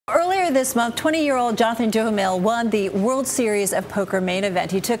Earlier this month, 20-year-old Jonathan Duhamel won the World Series of Poker main event.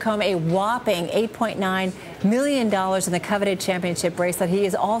 He took home a whopping $8.9 million in the coveted championship bracelet. He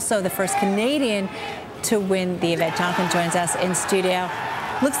is also the first Canadian to win the event. Jonathan joins us in studio.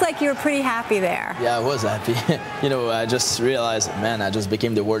 Looks like you were pretty happy there. Yeah, I was happy. I just realized, man, I just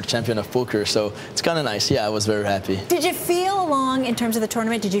became the world champion of poker, so it's kind of nice. Yeah, I was very happy. Did you feel along in terms of the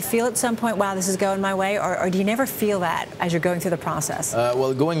tournament? Did you feel at some point, wow, this is going my way, or do you never feel that as you're going through the process?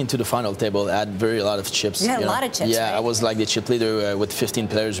 Well, going into the final table, I had a lot of chips. You had a lot of chips, Yeah, right? I was like the chip leader with 15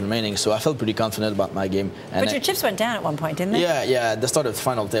 players remaining, so I felt pretty confident about my game. And but your chips went down at one point, didn't they? Yeah. At the start of the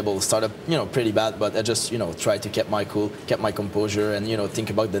final table started, pretty bad, but I just, tried to keep my cool, kept my composure, and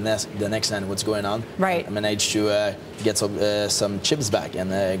think about the next hand, what's going on. Right. I managed to get some chips back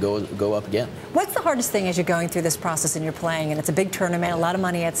and go up again. What's the hardest thing as you're going through this process and you're playing, and it's a big tournament, a lot of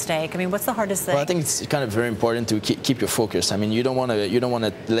money at stake? I mean, what's the hardest thing? Well, I think it's kind of very important to keep your focus. I mean, you don't want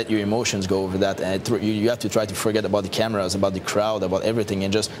to let your emotions go over that. You have to try to forget about the cameras, about the crowd, about everything,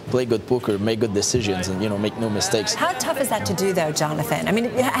 and just play good poker, make good decisions, and make no mistakes. How tough is that to do, though, Jonathan? I mean,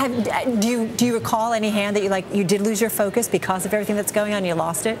 do you recall any hand that you did lose your focus because of everything that's going on? You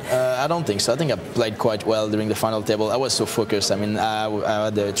lost it? I don't think so. I think I played quite well during the final table. I was so focused. I mean, I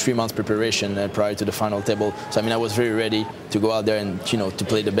had a 3 months preparation prior to the final table. So, I mean, I was very ready to go out there and, to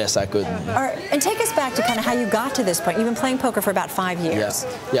play the best I could. And take us back to kind of how you got to this point. You've been playing poker for about 5 years.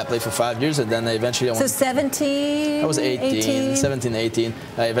 Yeah, I played for 5 years, and then eventually I So 17? I was 18, 17, 18.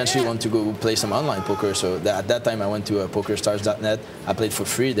 I eventually wanted to go play some online poker. So at that time, I went to pokerstars.net. I played for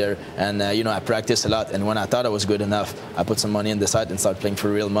free there, and, I practiced a lot. And when I thought I was good enough, I put some money in the side and started playing for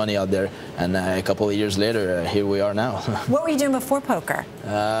real money out there. And a couple of years later, here we are now. What were you doing before poker?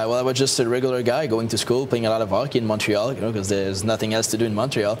 Well, I was just a regular guy going to school, playing a lot of hockey in Montreal, because there's nothing else to do in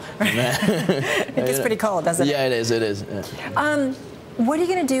Montreal. It gets pretty cold, doesn't it? Yeah, it is. It is. Yeah. What are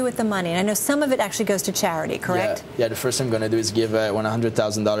you going to do with the money? And I know some of it actually goes to charity, correct? Yeah, the first thing I'm going to do is give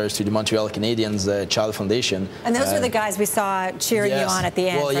 $100,000 to the Montreal Canadiens Child Foundation. And those were the guys we saw cheering you on at the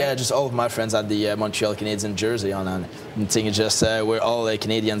end, Well, right? yeah, just all of my friends had the Montreal Canadiens jersey on. And I think it's just we're all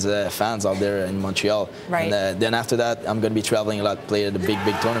Canadians fans out there in Montreal. Right. And then after that, I'm going to be traveling a lot, play the big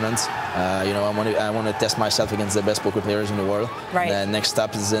tournaments. I want to test myself against the best poker players in the world. Right. The next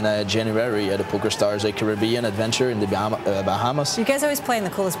stop is in January at the PokerStars Caribbean Adventure in the Bahamas. You guys always play in the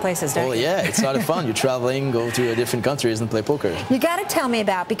coolest places, don't you? Oh yeah, it's a lot of fun. You're traveling, go to different countries and play poker. You got to tell me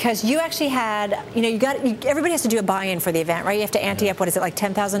about, because you actually had, everybody has to do a buy-in for the event, right? You have to ante up, what is it, like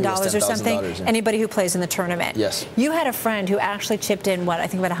 $10,000 or something? Yeah. Anybody who plays in the tournament. Yes. You had a friend who actually chipped in, what, I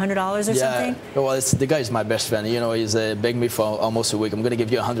think about $100 or something? Yeah, well, the guy's my best friend. He's begged me for almost a week. I'm going to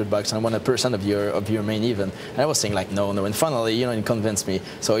give you $100 and I want 1% of your main event. And I was saying like, no. And finally, he convinced me.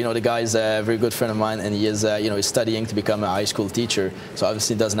 So, the guy's a very good friend of mine, and he is, he's studying to become a high school teacher. So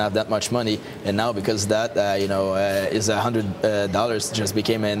obviously doesn't have that much money. And now because of that, is $100 just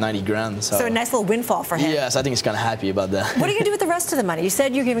became a 90 grand. So a nice little windfall for him. Yes, I think he's kind of happy about that. What are you going to do with the rest of the money? You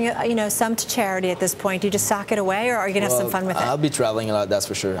said you're giving, some to charity at this point. Do you just sock it away, or are you going to have some fun with it? I'll be traveling a lot, that's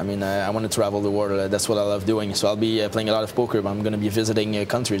for sure. I mean, I want to travel the world. That's what I love doing. So I'll be playing a lot of poker, but I'm going to be visiting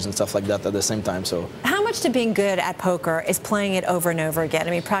countries and stuff like that at the same time. So how much to being good at poker is playing it over and over again?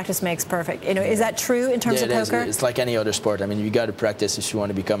 I mean, practice makes perfect. Is that true in terms of poker? It's like any other sport. I mean, you got to practice if you want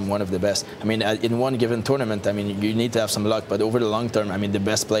to become one of the best. I mean, in one given tournament, I mean, you need to have some luck, but over the long term, I mean, the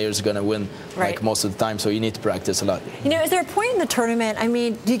best players are going to win, like most of the time. So you need to practice a lot. Is there a point in the tournament? I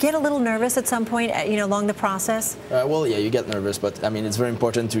mean, do you get a little nervous at some point, along the process? Well, yeah, you get nervous, but I mean, it's very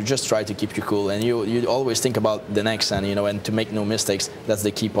important to just try to keep you cool, and you always think about the next hand, and to make no mistakes. That's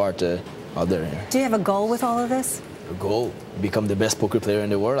the key part out there. Yeah. Do you have a goal with all of this? A goal? Become the best poker player in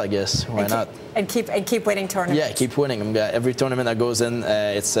the world, I guess. Why not? And keep winning tournaments. Yeah, keep winning. Every tournament that goes in,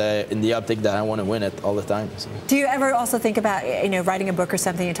 it's in the optic that I want to win it all the time. So. Do you ever also think about writing a book or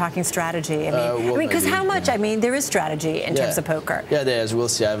something? You're talking strategy. I mean, because how much? I mean, there is strategy in terms of poker. Yeah, there is. We'll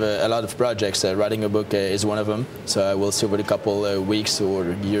see. I have a lot of projects. Writing a book is one of them. So we'll see over a couple weeks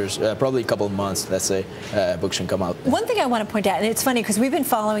or years, probably a couple of months. Let's say a book should come out. One thing I want to point out, and it's funny because we've been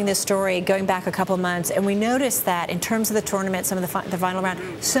following this story going back a couple of months, and we noticed that in terms of the tournament, some of the final round,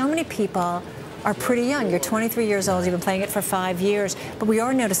 so many people are pretty young. You're 23 years old. You've been playing it for 5 years. But we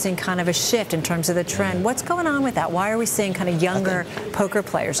are noticing kind of a shift in terms of the trend. What's going on with that? Why are we seeing kind of younger poker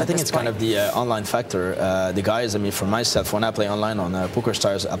players at this point? I think it's kind of the online factor. The guys, I mean, for myself, when I play online on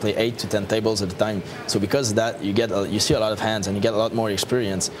PokerStars, I play 8 to 10 tables at a time. So because of that, you see a lot of hands and you get a lot more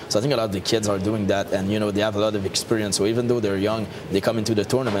experience. So I think a lot of the kids are doing that, and they have a lot of experience. So even though they're young, they come into the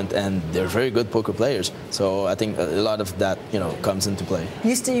tournament and they're very good poker players. So I think a lot of that, comes into play.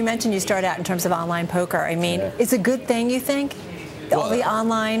 You mentioned you started out in terms of online poker. I mean, it's a good thing, you think? all the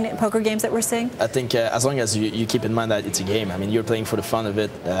online poker games that we're seeing? I think as long as you keep in mind that it's a game. I mean, you're playing for the fun of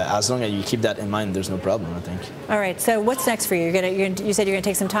it. As long as you keep that in mind, there's no problem, I think. All right. So what's next for you? You said you're going to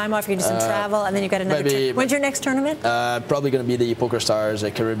take some time off. You're going to do some travel, and then you've got another. When's your next tournament? Probably going to be the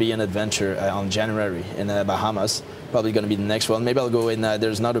PokerStars Caribbean Adventure on January in Bahamas. Probably going to be the next one. Maybe I'll go in.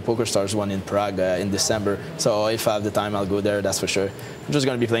 There's another PokerStars one in Prague in December. So if I have the time, I'll go there. That's for sure. I'm just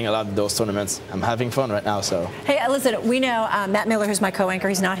going to be playing a lot of those tournaments. I'm having fun right now. So. Hey, listen. We know Matt Miller, who's my co-anchor.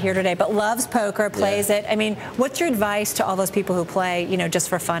 He's not here today, but loves poker, plays it. I mean, what's your advice to all those people who play, just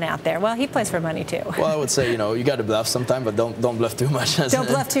for fun out there? Well, he plays for money too. Well, I would say, you got to bluff sometime, but don't bluff too much. Don't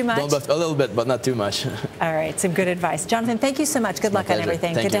bluff too much. Don't bluff a little bit, but not too much. All right, some good advice, Jonathan. Thank you so much. Good luck on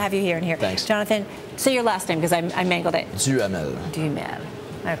everything. Good to have you here and here. Thanks, Jonathan. Say your last name because I mangled it. Duhamel. Duhamel.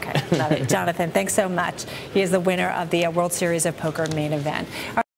 Okay, love it. Jonathan, thanks so much. He is the winner of the World Series of Poker main event. All right.